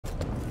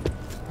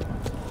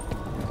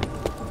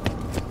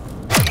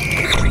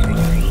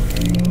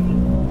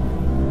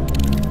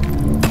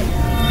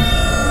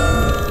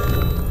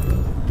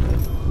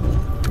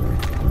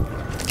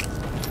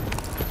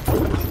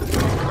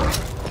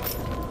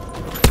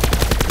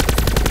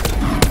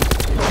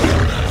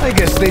I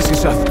guess this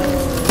is a...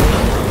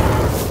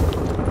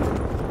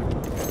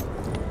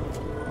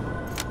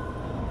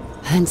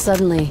 And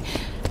suddenly,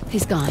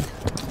 he's gone.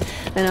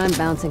 And I'm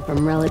bouncing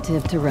from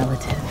relative to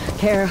relative,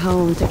 care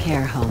home to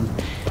care home,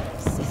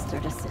 sister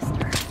to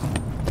sister.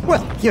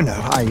 Well, you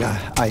know,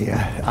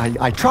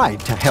 I tried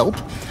to help.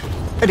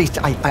 At least,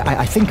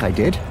 I think I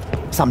did.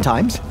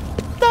 Sometimes.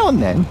 Now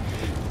and then.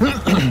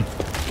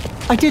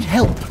 I did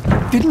help,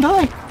 didn't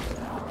I?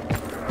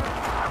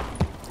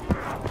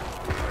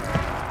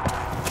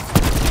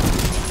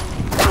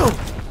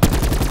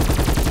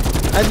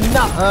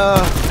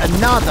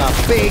 Another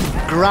big,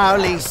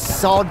 growly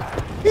sod.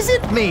 Is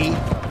it me?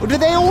 Or do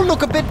they all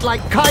look a bit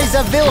like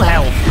Kaiser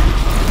Wilhelm?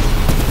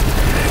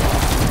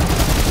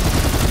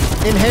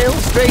 Inhale,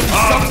 strange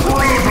substance.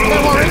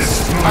 No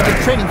worries. I've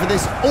been training for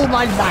this all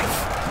my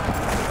life.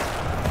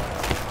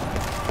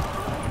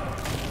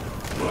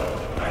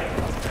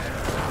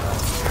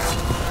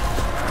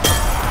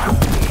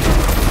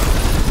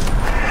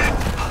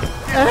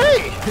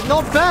 Hey,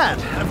 not bad.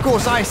 Of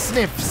course, I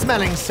sniff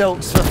smelling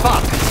salts for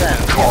fun, so...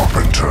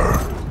 Carpenter.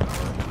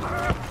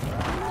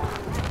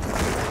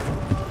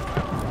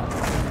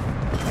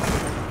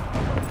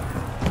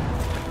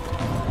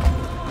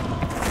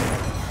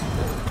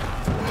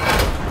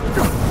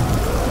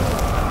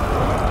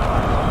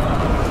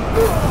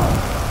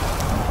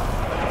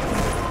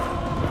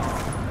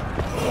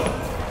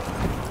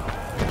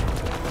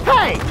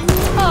 Hey!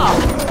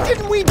 Oh,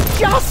 didn't we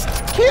just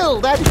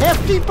kill that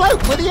hefty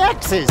bloke with the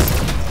axes?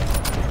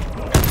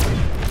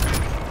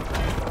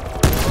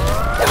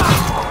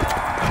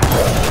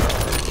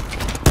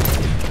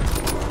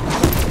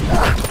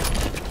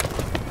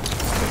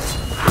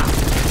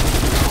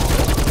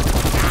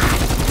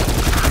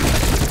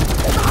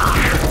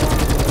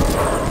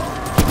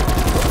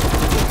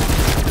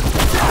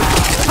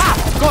 Ha!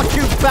 Got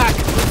you back!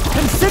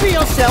 Consider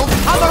yourself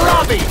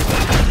Hammurabi!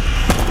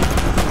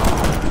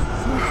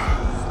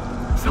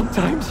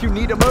 Sometimes you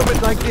need a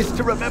moment like this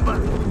to remember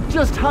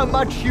just how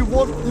much you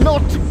want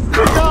not to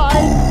die.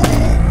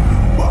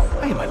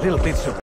 I am a little bit surprised.